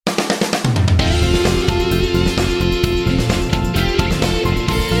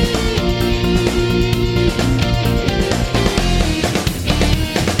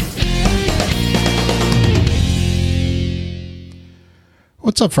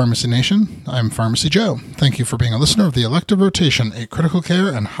What's up, Pharmacy Nation? I'm Pharmacy Joe. Thank you for being a listener of the Elective Rotation, a critical care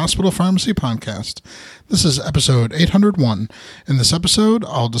and hospital pharmacy podcast. This is episode 801. In this episode,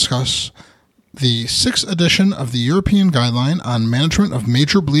 I'll discuss the 6th edition of the European Guideline on Management of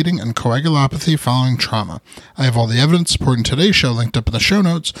Major Bleeding and Coagulopathy Following Trauma. I have all the evidence supporting today's show linked up in the show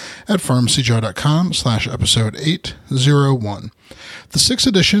notes at pharmacyjoe.com/episode 801. The 6th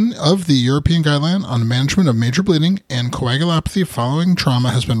edition of the European Guideline on Management of Major Bleeding and Coagulopathy Following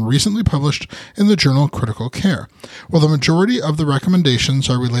Trauma has been recently published in the journal Critical Care. While the majority of the recommendations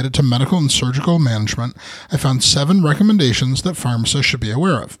are related to medical and surgical management, I found 7 recommendations that pharmacists should be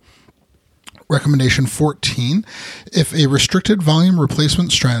aware of. Recommendation 14, if a restricted volume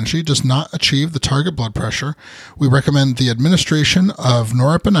replacement strategy does not achieve the target blood pressure, we recommend the administration of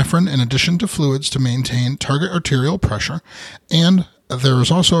norepinephrine in addition to fluids to maintain target arterial pressure, and there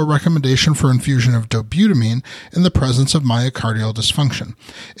is also a recommendation for infusion of dobutamine in the presence of myocardial dysfunction.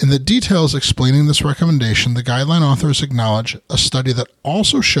 In the details explaining this recommendation, the guideline authors acknowledge a study that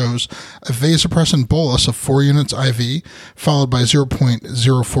also shows a vasopressin bolus of 4 units IV, followed by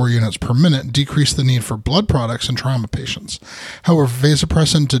 0.04 units per minute, decreased the need for blood products in trauma patients. However,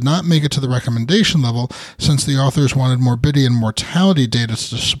 vasopressin did not make it to the recommendation level since the authors wanted morbidity and mortality data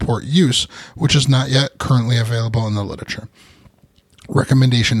to support use, which is not yet currently available in the literature.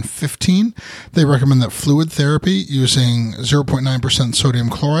 Recommendation 15, they recommend that fluid therapy using 0.9% sodium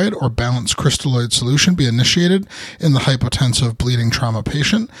chloride or balanced crystalloid solution be initiated in the hypotensive bleeding trauma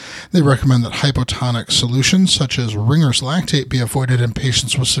patient. They recommend that hypotonic solutions such as Ringer's lactate be avoided in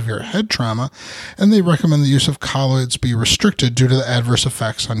patients with severe head trauma, and they recommend the use of colloids be restricted due to the adverse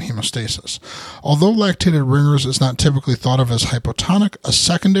effects on hemostasis. Although lactated Ringer's is not typically thought of as hypotonic, a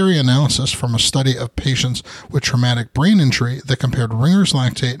secondary analysis from a study of patients with traumatic brain injury that compared Ringer's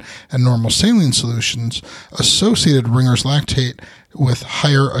lactate and normal saline solutions associated Ringer's lactate with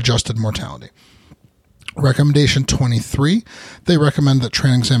higher adjusted mortality. Recommendation 23, they recommend that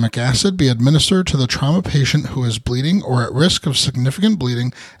tranexamic acid be administered to the trauma patient who is bleeding or at risk of significant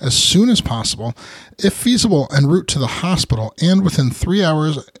bleeding as soon as possible, if feasible, en route to the hospital and within 3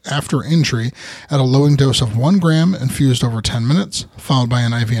 hours after injury at a loading dose of 1 gram infused over 10 minutes, followed by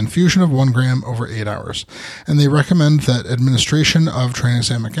an IV infusion of 1 gram over 8 hours. And they recommend that administration of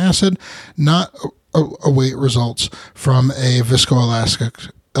tranexamic acid not await results from a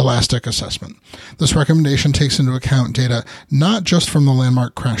viscoelastic assessment. This recommendation takes into account data not just from the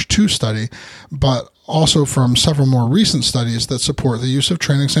landmark CRASH 2 study, but also from several more recent studies that support the use of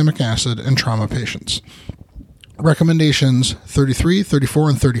tranexamic acid in trauma patients. Recommendations 33, 34,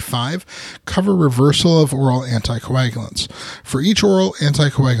 and 35 cover reversal of oral anticoagulants. For each oral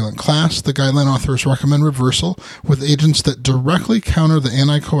anticoagulant class, the guideline authors recommend reversal with agents that directly counter the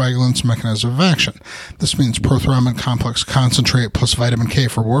anticoagulant's mechanism of action. This means prothrombin complex concentrate plus vitamin K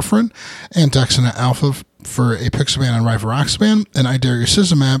for warfarin, andexanet alpha for apixaban and rivaroxaban, and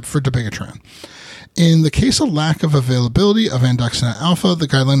idarucizumab for dabigatran. In the case of lack of availability of andexanet alpha, the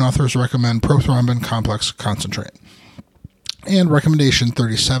guideline authors recommend prothrombin complex concentrate. And recommendation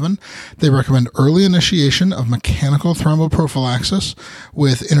 37, they recommend early initiation of mechanical thromboprophylaxis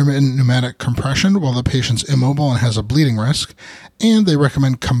with intermittent pneumatic compression while the patient's immobile and has a bleeding risk. And they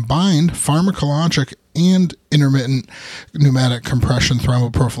recommend combined pharmacologic and intermittent pneumatic compression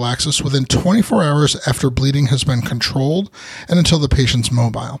thromboprophylaxis within 24 hours after bleeding has been controlled and until the patient's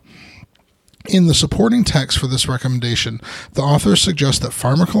mobile. In the supporting text for this recommendation, the authors suggest that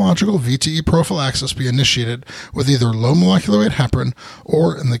pharmacological VTE prophylaxis be initiated with either low molecular weight heparin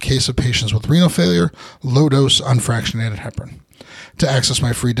or, in the case of patients with renal failure, low-dose unfractionated heparin. To access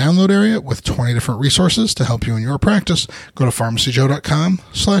my free download area with 20 different resources to help you in your practice, go to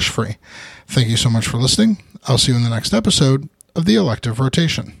pharmacyjoe.com/free. Thank you so much for listening. I'll see you in the next episode of the Elective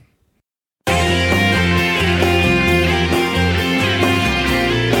Rotation.